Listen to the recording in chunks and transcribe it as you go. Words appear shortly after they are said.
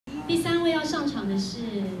第3位要上场的是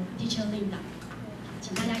Teacher Linda，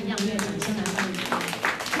 请大家一样热烈掌声来欢迎。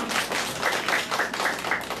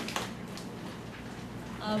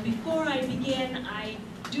Before I begin, I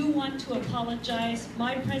do want to apologize.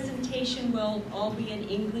 My presentation will all be in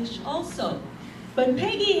English also. But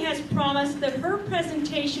Peggy has promised that her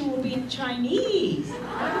presentation will be in Chinese.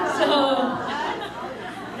 So,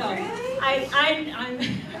 no, I'm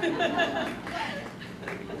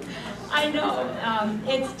I know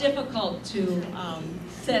it's difficult to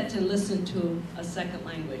sit and listen to a second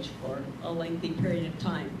language for a lengthy period of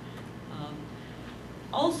time.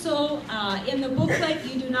 Also, in the booklet,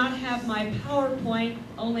 you do not have my PowerPoint,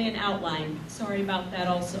 only an outline. Sorry about that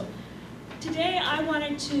also. Today, I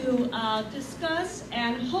wanted to discuss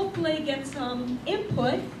and hopefully get some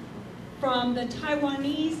input from the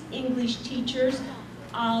Taiwanese English teachers,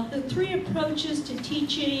 the 3 approaches to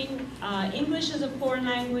teaching English as a foreign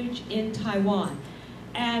language in Taiwan.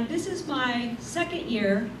 And this is my 2nd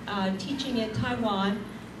year teaching in Taiwan,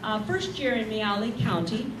 1st year in Miaoli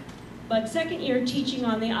County, but 2nd year teaching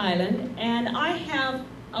on the island. And I have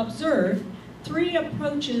observed 3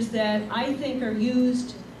 approaches that I think are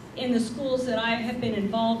used in the schools that I have been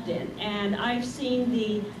involved in. And I've seen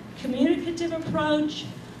the communicative approach,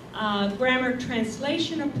 grammar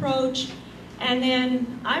translation approach, and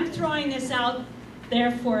then I'm throwing this out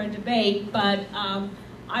there for a debate, but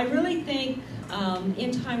I really think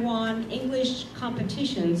in Taiwan, English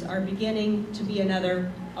competitions are beginning to be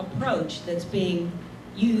another approach that's being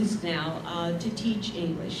used now to teach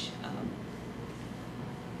English.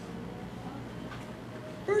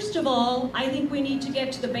 First of all, I think we need to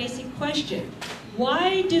get to the basic question.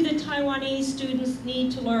 Why do the Taiwanese students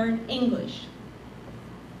need to learn English?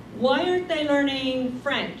 Why aren't they learning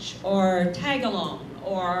French or Tagalong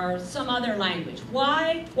or some other language?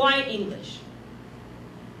 Why English?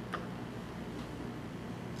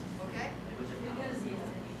 Okay.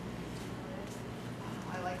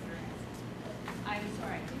 I like your answer. I'm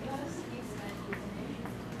sorry.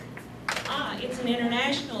 It's an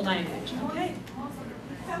international language. Okay.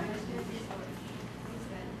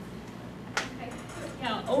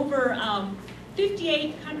 Yeah, over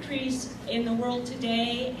 58 countries in the world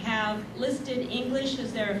today have listed English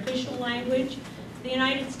as their official language. The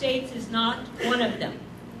United States is not one of them.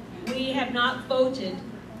 We have not voted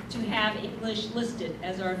to have English listed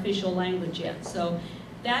as our official language yet. So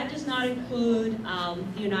that does not include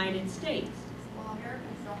the United States. Well,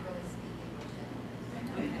 Americans don't really speak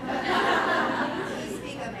English. We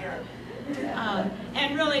speak American.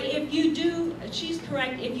 And really, if you do, she's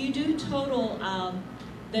correct, if you do total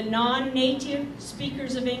the non-native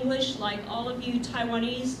speakers of English, like all of you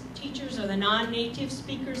Taiwanese teachers are the non-native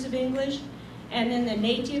speakers of English, and then the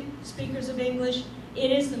native speakers of English, it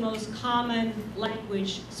is the most common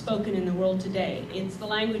language spoken in the world today. It's the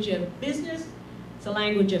language of business, it's the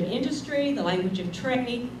language of industry, the language of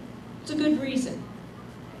trade. It's a good reason.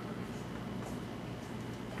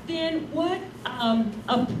 Then what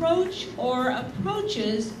approach or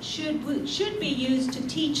approaches should be used to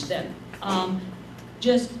teach them?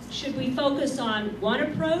 Should we focus on one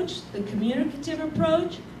approach, the communicative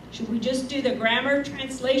approach? Should we just do the grammar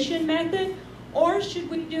translation method? Or should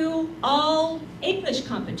we do all English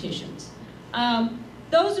competitions?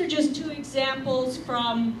 Those are just 2 examples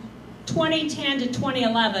from 2010 to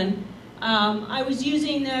 2011. I was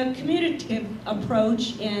using the communicative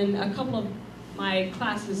approach in a couple of my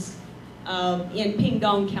classes in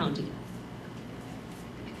Pingdong County.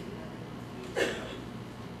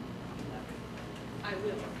 I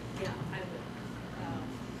will, yeah, I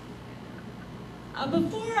will.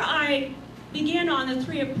 Before I begin on the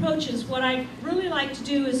 3 approaches, what I'd really like to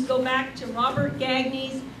do is go back to Robert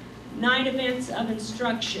Gagne's 9 events of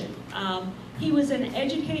instruction. He was an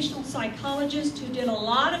educational psychologist who did a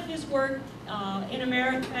lot of his work in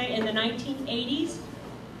America in the 1980s.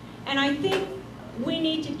 And I think we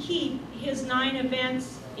need to keep his 9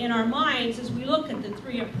 events in our minds as we look at the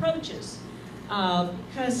 3 approaches.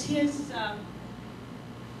 Because his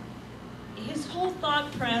whole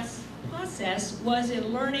thought process was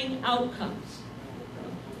in learning outcomes.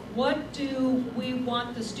 What do we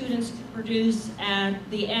want the students to produce at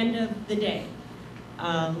the end of the day?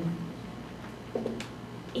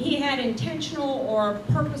 He had intentional or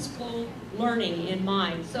purposeful learning in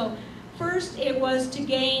mind. So first, it was to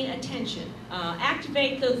gain attention,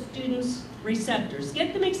 activate those students' receptors,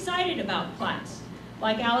 get them excited about class,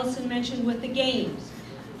 like Allison mentioned with the games.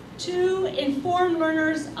 2, inform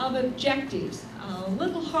learners of objectives. A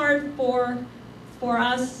little hard for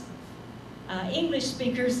us English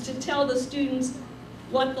speakers to tell the students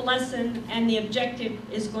what the lesson and the objective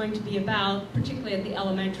is going to be about, particularly at the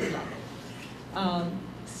elementary level.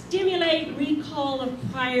 Stimulate recall of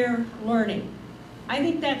prior learning. I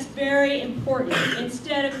think that's very important.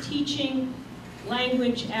 Instead of teaching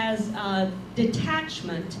language as a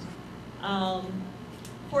detachment,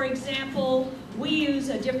 for example, we use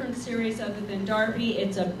a different series other than Darby.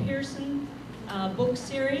 It's a Pearson book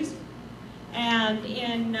series. And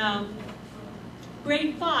in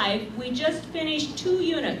grade 5, we just finished 2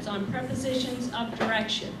 units on prepositions of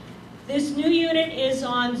direction. This new unit is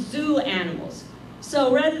on zoo animals.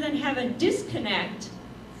 So rather than have a disconnect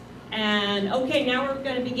and, okay, now we're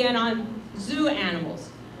going to begin on zoo animals.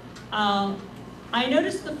 I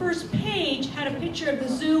noticed the first page had a picture of the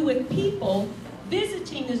zoo with people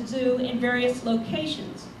visiting the zoo in various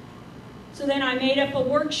locations. So then I made up a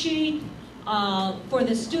worksheet for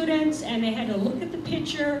the students, and they had to look at the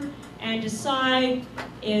picture and decide,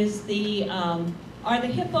 are the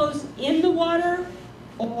hippos in the water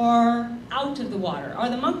or out of the water? Are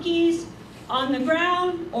the monkeys on the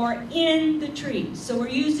ground or in the trees? So we're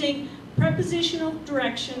using prepositional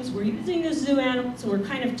directions, we're using the zoo animals, so we're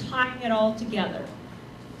kind of tying it all together.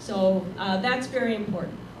 So that's very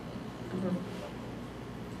important.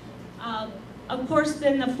 Of course,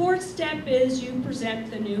 then the 4th step is you present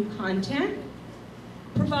the new content.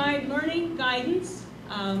 Provide learning guidance.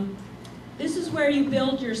 This is where you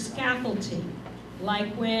build your scaffolding,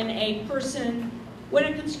 like when a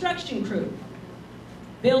construction crew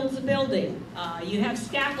builds a building, you have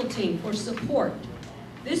scaffolding for support.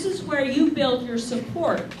 This is where you build your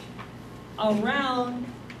support around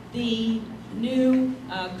the new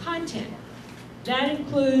content. That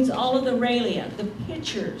includes all of the railia, the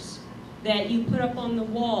pictures that you put up on the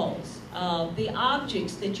walls, the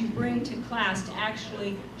objects that you bring to class to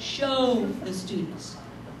actually show the students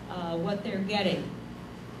what they're getting.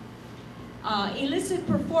 Elicit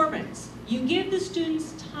performance. You give the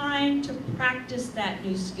students time to practice that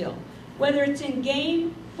new skill, whether it's in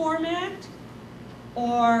game format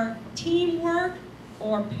or teamwork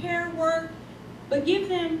or pair work, but give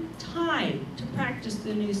them time to practice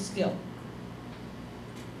the new skill.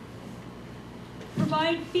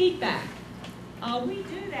 Provide feedback. We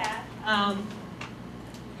do that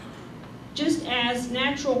just as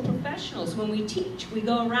natural professionals when we teach. We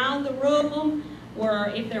go around the room, or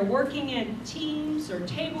if they're working in teams or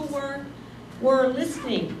table work, we're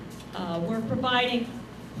listening. We're providing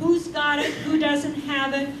who's got it, who doesn't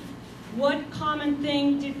have it, what common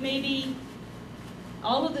thing did maybe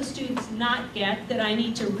all of the students not get that I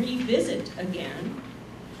need to revisit again.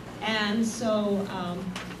 And so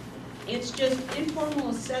it's just informal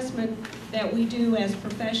assessment that we do as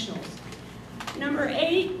professionals. Number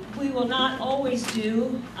 8, we will not always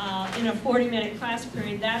do in a 40-minute class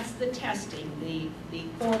period. That's the testing, the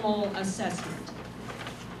formal assessment.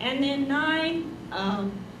 And then 9,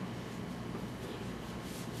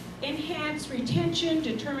 enhance retention,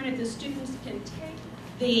 determine if the students can take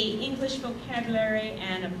the English vocabulary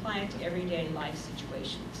and apply it to everyday life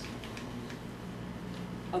situations.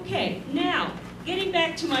 Okay, now, getting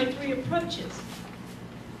back to my 3 approaches.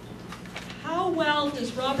 How well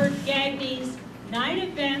does Robert Gagne's 9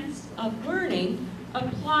 events of learning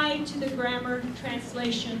apply to the grammar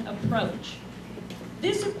translation approach?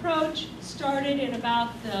 This approach started in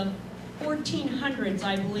about the 1400s,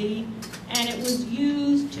 I believe, and it was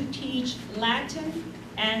used to teach Latin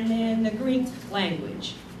and then the Greek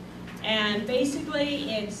language. And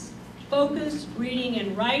basically, it's focused reading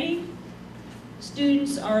and writing.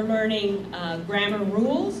 Students are learning grammar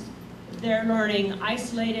rules. They're learning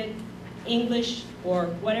isolated English or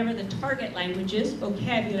whatever the target language is,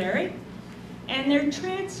 vocabulary. And they're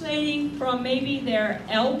translating from maybe their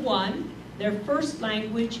L1, their first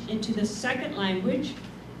language, into the second language,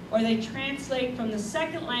 or they translate from the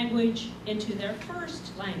second language into their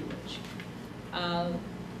first language.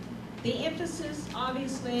 The emphasis,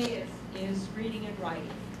 obviously, is reading and writing.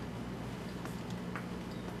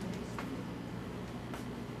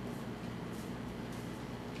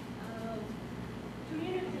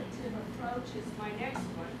 Communicative approach is my next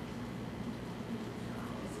one.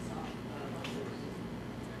 This is all.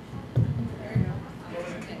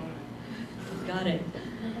 Got it.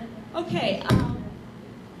 Okay.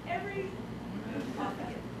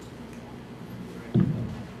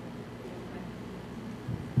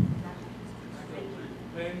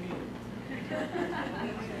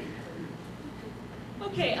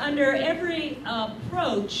 Okay, under every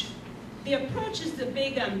approach, the approach is the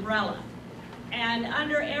big umbrella. And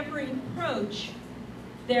under every approach,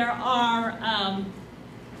 there are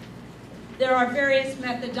various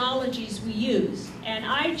methodologies we use. And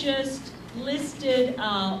I just listed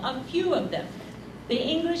a few of them. The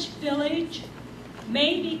English Village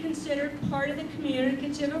may be considered part of the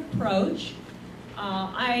communicative approach.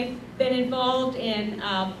 I've been involved in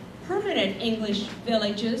permanent English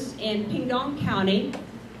villages in Pingdong County.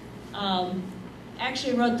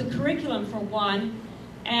 Actually wrote the curriculum for one,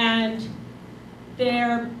 and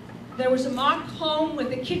there was a mock home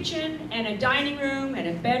with a kitchen and a dining room and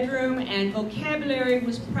a bedroom, and vocabulary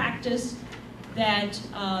was practiced that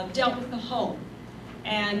dealt with the home.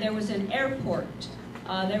 And there was an airport,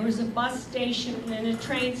 there was a bus station and a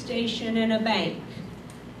train station and a bank.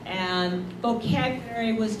 And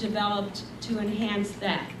vocabulary was developed to enhance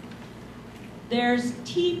that. There's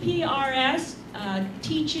TPRS,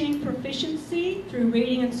 teaching proficiency through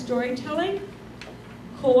reading and storytelling.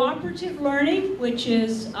 Cooperative learning, which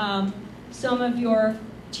is some of your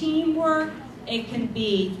teamwork. It can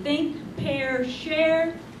be think, pair,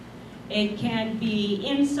 share. It can be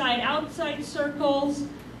inside-outside circles.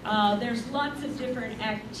 There's lots of different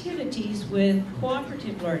activities with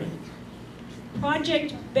cooperative learning.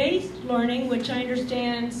 Project-based learning, which I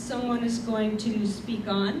understand someone is going to speak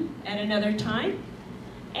on at another time.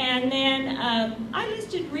 And then I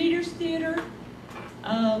listed Reader's Theater.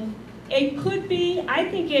 It could be, I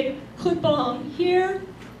think it could belong here.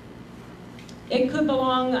 It could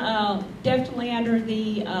belong definitely under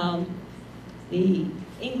the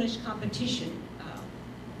English competition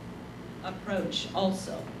approach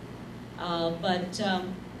also.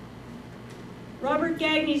 Robert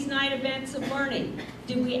Gagney's 9 events of learning.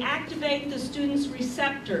 Did we activate the students'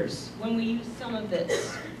 receptors when we use some of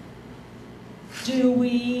this? Do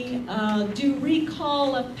we do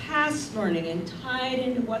recall of past learning and tie it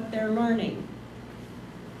into what they're learning?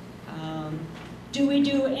 Do we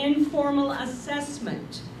do informal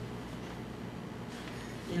assessment?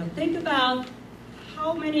 You know, think about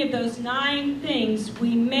how many of those 9 things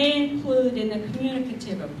we may include in the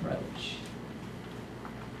communicative approach.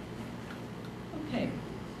 Okay.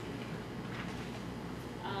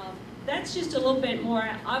 That's just a little bit more.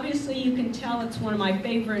 Obviously, you can tell it's one of my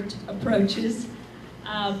favorite approaches.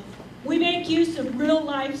 We make use of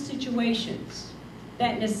real-life situations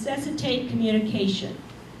that necessitate communication.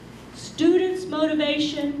 Students'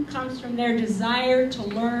 motivation comes from their desire to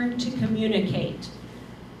learn to communicate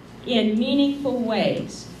in meaningful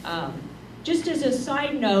ways. Just as a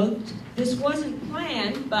side note, this wasn't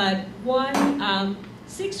planned, but one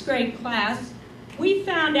 6th grade class, we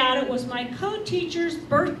found out it was my co-teacher's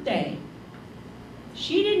birthday.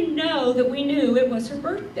 She didn't know that we knew it was her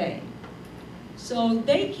birthday. So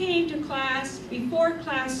they came to class before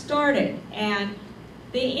class started, and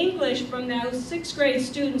the English from those 6th grade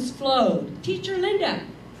students flowed. Teacher Linda,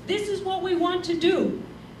 this is what we want to do.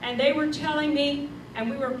 And they were telling me, and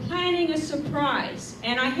we were planning a surprise.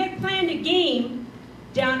 And I had planned a game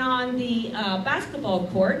down on the basketball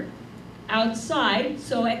court outside.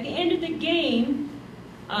 So at the end of the game,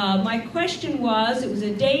 my question was, it was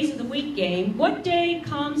a days of the week game, what day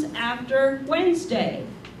comes after Wednesday?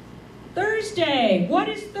 Thursday. What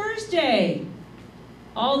is Thursday?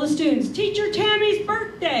 All the students, Teacher Tammy's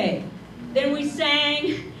birthday. Then we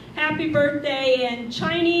sang happy birthday in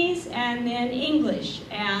Chinese and then English.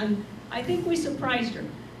 And I think we surprised her.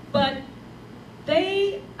 But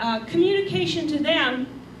they, communication to them,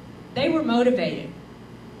 they were motivated.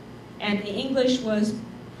 And the English was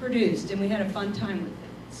produced, and we had a fun time with it.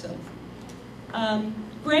 So,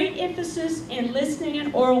 great emphasis in listening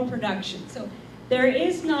and oral production. So there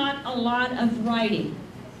is not a lot of writing,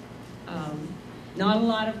 not a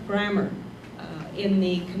lot of grammar in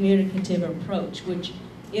the communicative approach, which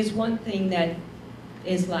is one thing that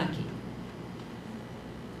is lacking.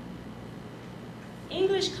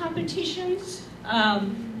 English competitions,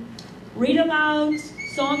 read-alouds,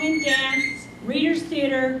 song and dance, reader's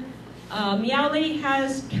theater. Miaoli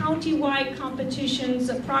has county-wide competitions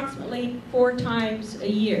approximately 4 times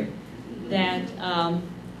a year that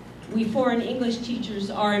we foreign English teachers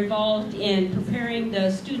are involved in preparing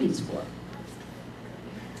the students for.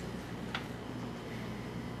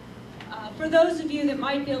 For those of you that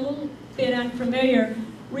might be a little bit unfamiliar,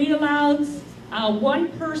 read-alouds, one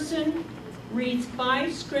person reads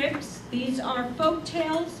 5 scripts. These are folk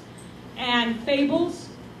tales and fables.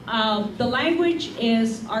 The language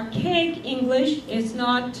is archaic English. It's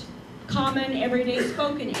not common, everyday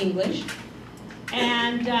spoken English.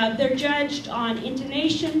 And they're judged on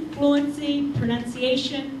intonation, fluency,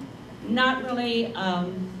 pronunciation, not really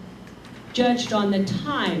judged on the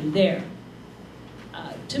time there.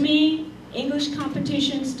 To me, English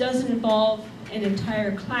competitions doesn't involve an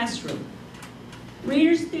entire classroom.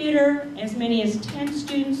 Reader's theater, as many as 10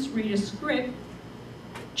 students read a script,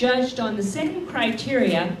 judged on the same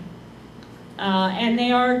criteria, and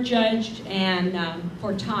they are judged and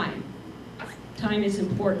for time. Time is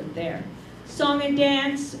important there. Song and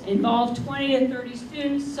dance involved 20 to 30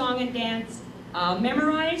 students, song and dance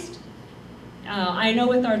memorized. I know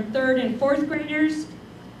with our 3rd and 4th graders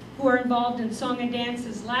who are involved in song and dance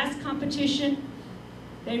this last competition,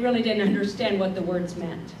 they really didn't understand what the words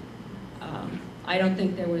meant. I don't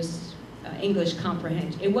think there was English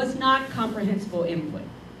comprehension. It was not comprehensible input,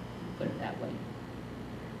 put it that way.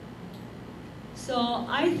 So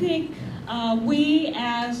I think we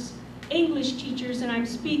as English teachers, and I'm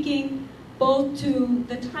speaking both to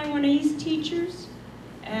the Taiwanese teachers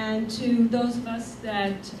and to those of us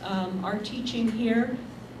that are teaching here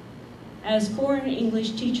as foreign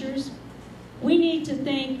English teachers, we need to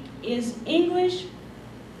think, is English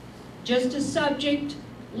just a subject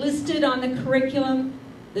listed on the curriculum?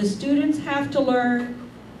 The students have to learn,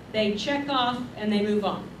 they check off, and they move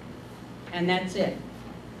on. And that's it.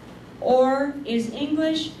 Or is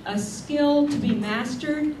English a skill to be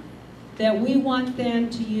mastered that we want them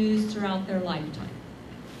to use throughout their lifetime?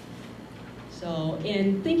 So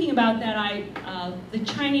in thinking about that, the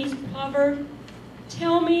Chinese proverb,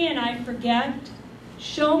 tell me and I forget,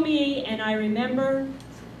 show me and I remember,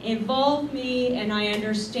 involve me and I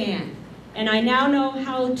understand. And I now know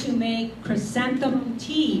how to make chrysanthemum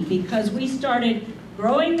tea because we started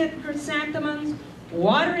growing the chrysanthemums,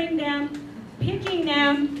 watering them, picking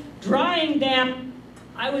them, drying them.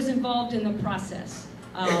 I was involved in the process.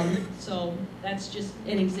 So that's just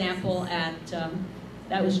an example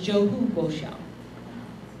that was Zhouhu Guoxiao.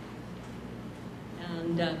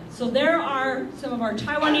 And so there are some of our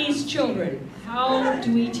Taiwanese children. How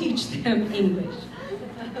do we teach them English?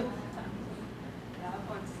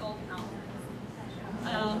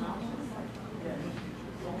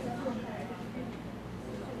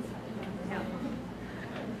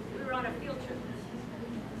 We were on a field trip.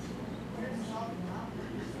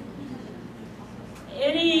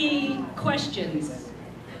 Any questions?